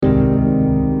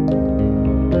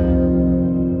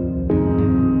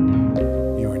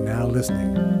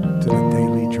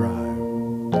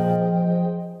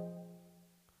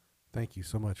Thank you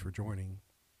so much for joining.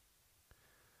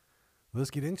 Let's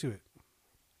get into it.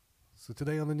 So,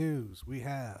 today on the news, we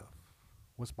have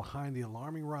what's behind the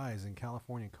alarming rise in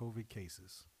California COVID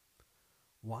cases.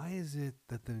 Why is it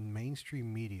that the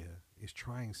mainstream media is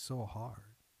trying so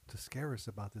hard to scare us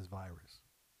about this virus?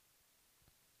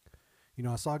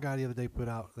 I saw a guy the other day put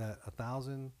out that out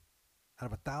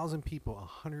of 1,000 people,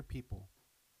 100 people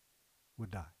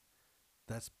would die.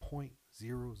 That's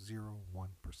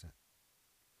 0.001%.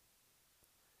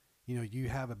 You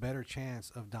have a better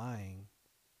chance of dying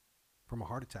from a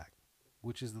heart attack,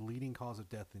 which is the leading cause of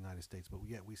death in the United States, but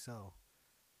yet we sell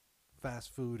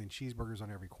fast food and cheeseburgers on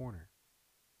every corner.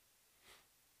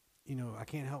 I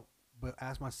can't help but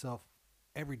ask myself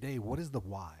every day, what is the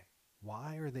why?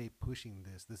 Why are they pushing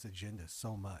this agenda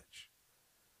so much?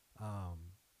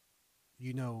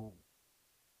 You know,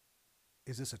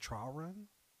 is this a trial run?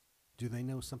 Do they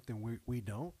know something we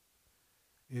don't?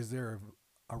 Is there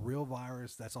a real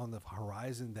virus that's on the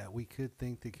horizon that we could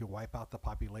think that could wipe out the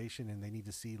population, and they need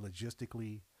to see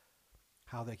logistically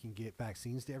how they can get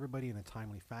vaccines to everybody in a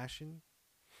timely fashion?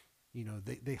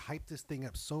 They hyped this thing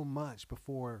up so much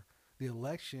before the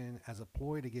election as a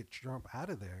ploy to get Trump out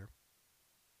of there.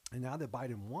 And now that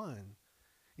Biden won,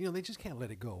 they just can't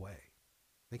let it go away.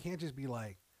 They can't just be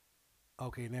like,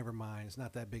 okay, never mind, it's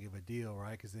not that big of a deal,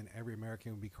 right? Because then every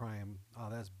American would be crying, oh,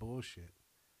 that's bullshit.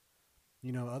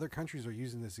 Other countries are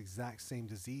using this exact same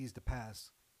disease to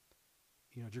pass,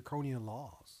 draconian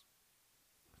laws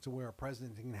to where a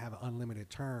president can have an unlimited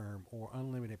term or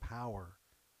unlimited power.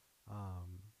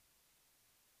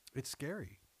 It's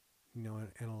scary,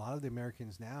 and a lot of the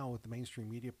Americans now, with the mainstream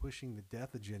media pushing the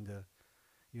death agenda,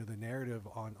 the narrative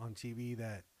on TV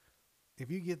that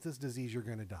if you get this disease, you're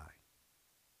going to die,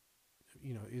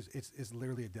 it's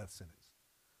literally a death sentence.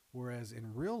 Whereas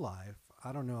in real life,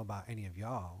 I don't know about any of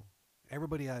y'all,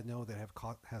 everybody I know that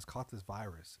has caught this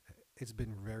virus, it's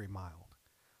been very mild.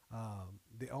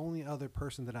 The only other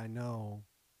person that I know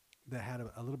that had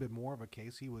a little bit more of a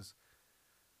case, he was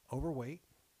overweight,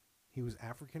 he was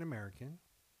African American.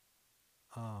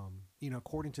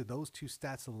 According to those two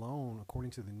stats alone,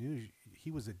 according to the news,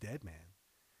 he was a dead man,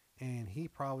 and he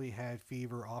probably had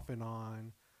fever off and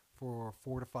on for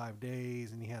 4 to 5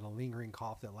 days, and he had a lingering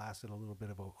cough that lasted a little bit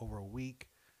of over a week.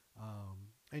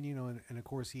 And of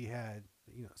course he had,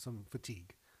 some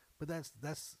fatigue, but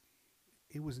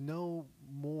it was no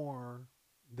more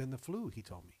than the flu, he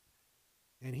told me.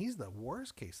 And he's the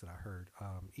worst case that I heard.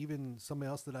 Even somebody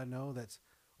else that I know that's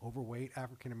overweight,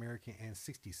 African American, and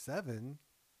 67,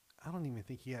 I don't even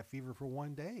think he had fever for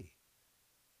 1 day.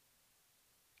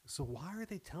 So why are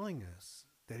they telling us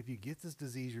that if you get this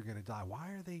disease, you're going to die?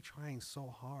 Why are they trying so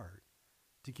hard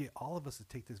to get all of us to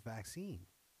take this vaccine?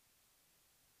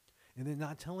 And they're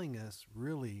not telling us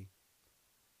really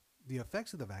the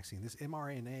effects of the vaccine. This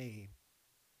mRNA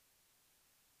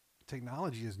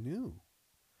technology is new.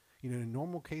 In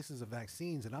normal cases of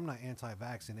vaccines, and I'm not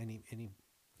anti-vax in any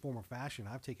form or fashion.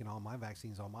 I've taken all my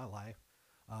vaccines all my life.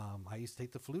 I used to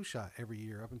take the flu shot every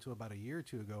year up until about a year or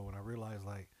two ago, when I realized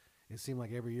it seemed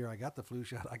like every year I got the flu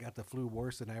shot, I got the flu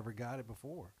worse than I ever got it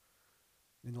before.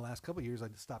 In the last couple of years, I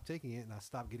stopped taking it and I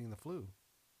stopped getting the flu.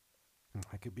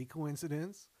 It could be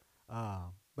coincidence.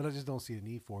 But I just don't see a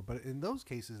need for it. But in those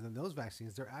cases, in those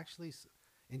vaccines, they're actually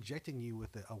injecting you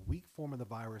with a weak form of the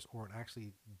virus or an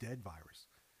actually dead virus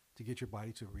to get your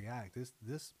body to react.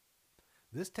 This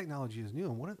technology is new,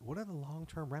 and what are the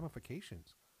long-term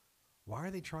ramifications? Why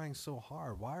are they trying so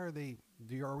hard?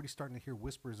 You're already starting to hear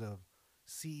whispers of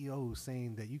CEOs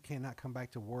saying that you cannot come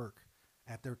back to work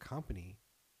at their company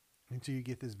until you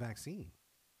get this vaccine.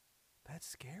 That's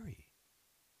scary.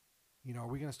 Are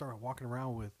we going to start walking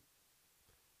around with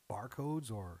barcodes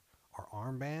or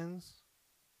armbands,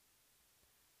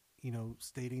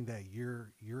 stating that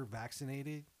you're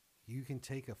vaccinated, you can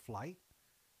take a flight,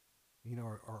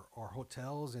 or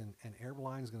hotels and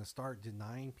airlines going to start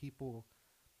denying people,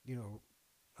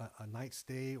 a night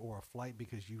stay or a flight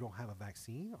because you don't have a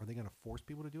vaccine? Are they going to force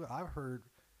people to do it? I've heard,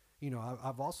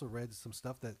 I've also read some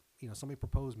stuff that, somebody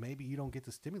proposed maybe you don't get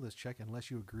the stimulus check unless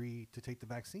you agree to take the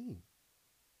vaccine.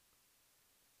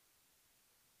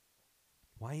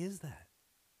 Why is that?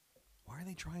 Why are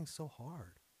they trying so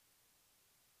hard?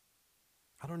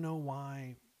 I don't know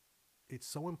why it's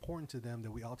so important to them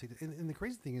that we all take it. And the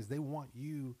crazy thing is they want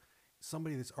you,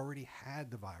 somebody that's already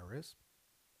had the virus,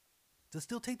 to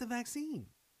still take the vaccine,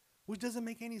 which doesn't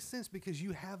make any sense because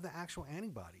you have the actual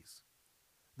antibodies.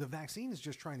 The vaccine is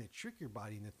just trying to trick your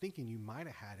body into thinking you might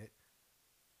have had it.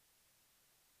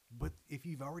 But if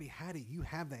you've already had it, you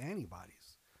have the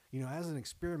antibodies. As an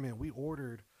experiment, we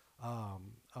ordered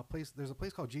there's a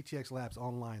place called GTX Labs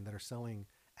online that are selling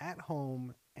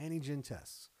at-home antigen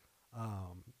tests.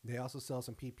 They also sell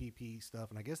some PPP stuff,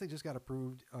 and I guess they just got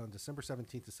approved on December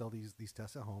 17th to sell these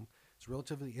tests at home. It's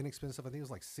relatively inexpensive. I think it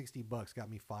was like $60. Got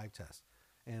me 5 tests,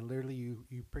 and literally you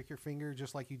prick your finger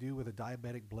just like you do with a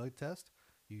diabetic blood test.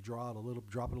 You draw out a little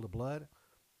drop of the blood.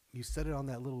 You set it on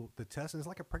the test, and it's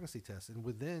like a pregnancy test.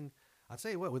 And I'd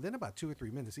say within about 2 or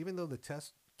 3 minutes, even though the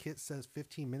test kit says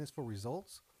 15 minutes for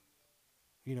results,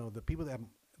 the people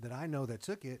that I know that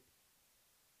took it,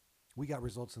 we got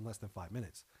results in less than 5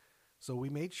 minutes. So we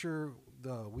made sure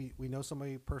we know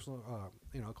somebody personal,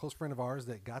 a close friend of ours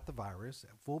that got the virus,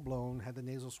 full blown, had the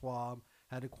nasal swab,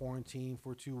 had to quarantine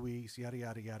for 2 weeks, yada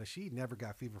yada yada. She never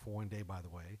got fever for one day, by the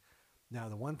way. Now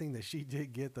the one thing that she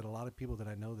did get that a lot of people that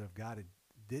I know that have got it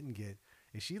didn't get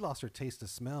is she lost her taste of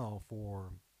smell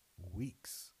for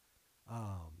weeks.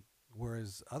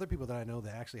 Whereas other people that I know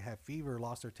that actually had fever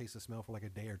lost their taste of smell for like a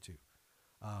day or two.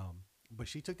 But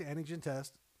she took the antigen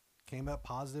test, came up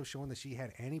positive, showing that she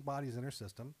had antibodies in her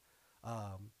system.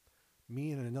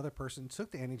 Me and another person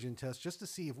took the antigen test just to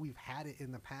see if we've had it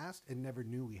in the past and never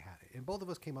knew we had it. And both of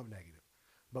us came up negative.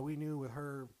 But we knew with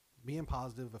her being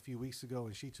positive a few weeks ago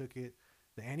and she took it,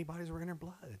 the antibodies were in her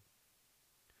blood.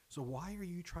 So why are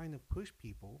you trying to push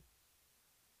people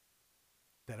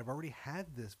that have already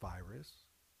had this virus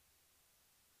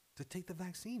to take the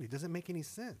vaccine? It doesn't make any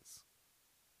sense.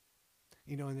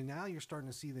 And then now you're starting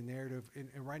to see the narrative, and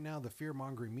right now the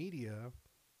fear-mongering media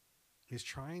is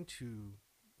trying to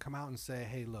come out and say,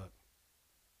 hey, look,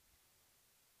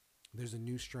 there's a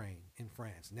new strain in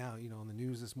France. Now, on the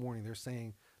news this morning, they're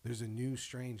saying there's a new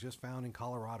strain just found in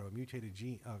Colorado, a mutated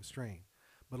strain.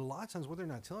 But a lot of times what they're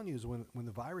not telling you is when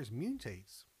the virus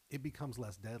mutates, it becomes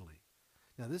less deadly.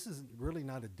 Now, this is really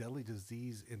not a deadly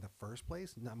disease in the first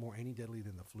place, not more any deadly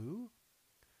than the flu.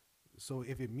 So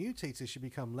if it mutates, it should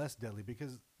become less deadly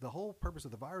because the whole purpose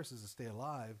of the virus is to stay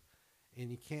alive, and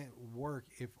you can't work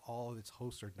if all of its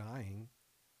hosts are dying.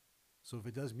 So if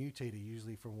it does mutate, it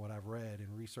usually, from what I've read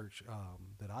and research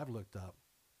that I've looked up,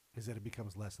 is that it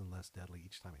becomes less and less deadly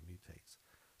each time it mutates.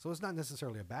 So it's not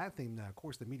necessarily a bad thing. Now, of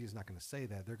course, the media is not going to say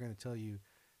that. They're going to tell you,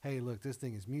 hey, look, this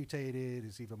thing is mutated.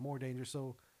 It's even more dangerous.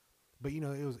 So, but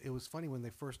it was funny when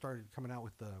they first started coming out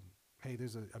with hey,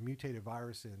 there's a mutated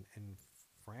virus in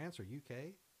France or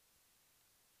UK.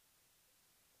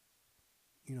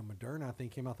 Moderna, I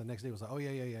think, came out the next day, was like, oh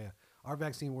yeah. Our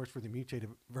vaccine works for the mutated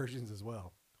versions as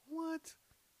well. What?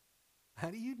 How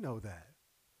do you know that?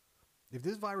 If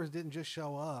this virus didn't just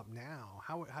show up now,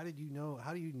 how did you know?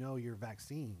 How do you know your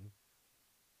vaccine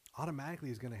automatically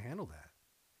is going to handle that?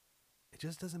 It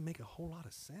just doesn't make a whole lot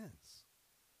of sense.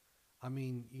 I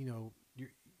mean,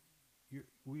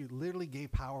 we literally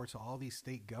gave power to all these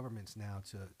state governments now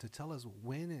to tell us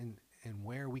when and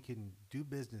where we can do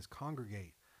business,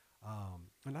 congregate.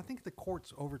 And I think the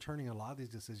court's overturning a lot of these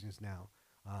decisions now.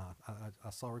 I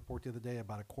saw a report the other day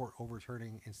about a court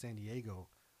overturning in San Diego.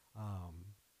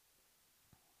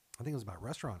 I think it was about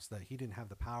restaurants that he didn't have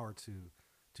the power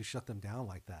to shut them down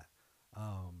like that.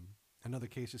 Another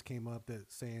case just came up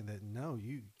that saying that no,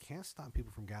 you can't stop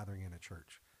people from gathering in a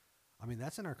church. I mean,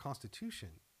 that's in our Constitution,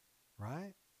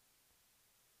 right?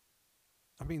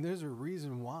 I mean, there's a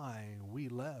reason why we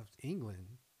left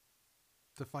England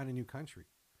to find a new country.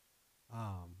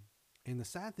 And the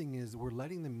sad thing is we're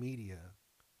letting the media,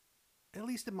 at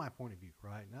least in my point of view,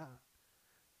 right?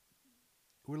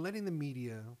 We're letting the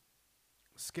media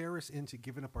scare us into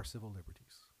giving up our civil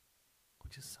liberties,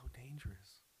 which is so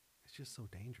dangerous. It's just so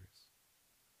dangerous.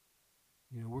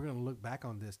 We're going to look back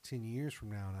on this 10 years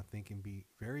from now, and I think, and be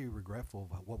very regretful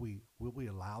about what we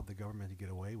allowed the government to get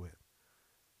away with.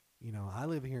 I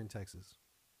live here in Texas.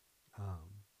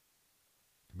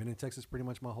 I've been in Texas pretty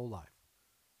much my whole life.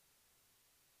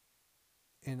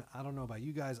 And I don't know about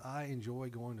you guys, I enjoy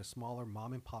going to smaller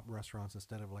mom and pop restaurants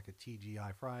instead of like a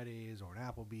TGI Fridays or an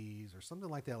Applebee's or something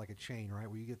like that, like a chain, right?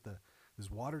 Where you get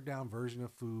this watered down version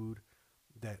of food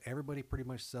that everybody pretty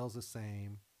much sells the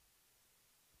same.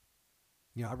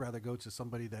 I'd rather go to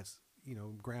somebody that's,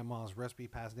 grandma's recipe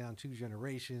passed down 2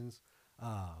 generations,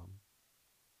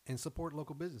 and support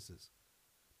local businesses.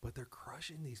 But they're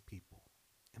crushing these people.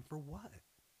 And for what?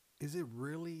 Is it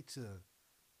really to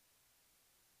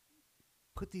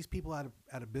put these people out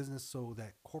of business so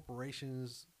that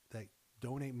corporations that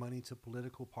donate money to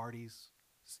political parties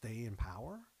stay in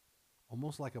power?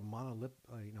 Almost like a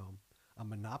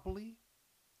monopoly,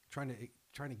 trying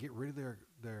to get rid of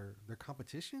their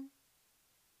competition?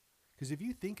 Because if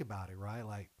you think about it, right,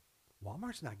 like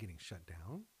Walmart's not getting shut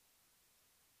down,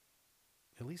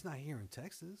 at least not here in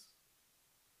Texas.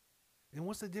 And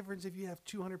what's the difference if you have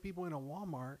 200 people in a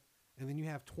Walmart and then you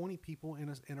have 20 people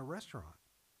in a restaurant?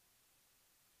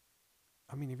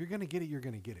 I mean, if you're gonna get it, you're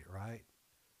gonna get it, right?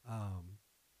 Um,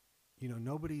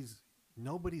 nobody's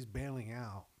bailing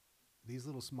out these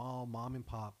little small mom and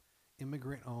pop,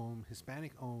 immigrant owned,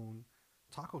 Hispanic owned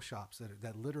taco shops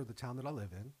that litter the town that I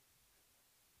live in.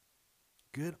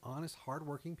 Good, honest,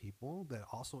 hardworking people that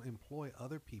also employ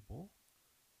other people.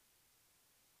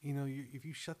 If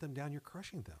you shut them down, you're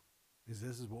crushing them. This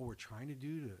is what we're trying to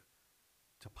do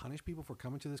to punish people for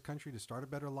coming to this country to start a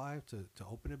better life, to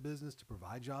open a business, to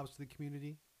provide jobs to the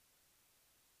community?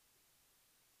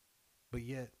 But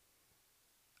yet,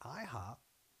 IHOP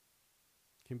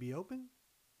can be open?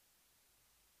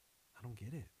 I don't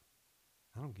get it.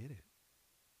 I don't get it.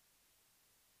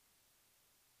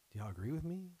 Do y'all agree with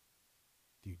me?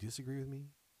 Do you disagree with me?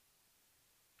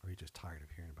 Or are you just tired of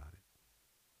hearing about it?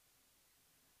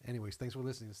 Anyways, thanks for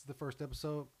listening. This is the first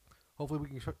episode. Hopefully, we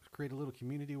can create a little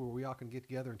community where we all can get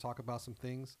together and talk about some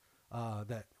things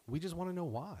that we just want to know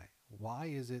why. Why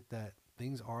is it that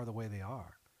things are the way they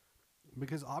are?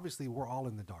 Because obviously, we're all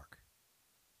in the dark.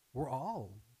 We're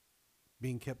all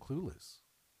being kept clueless.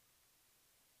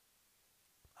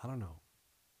 I don't know.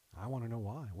 I want to know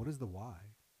why. What is the why?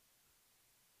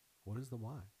 What is the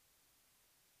why?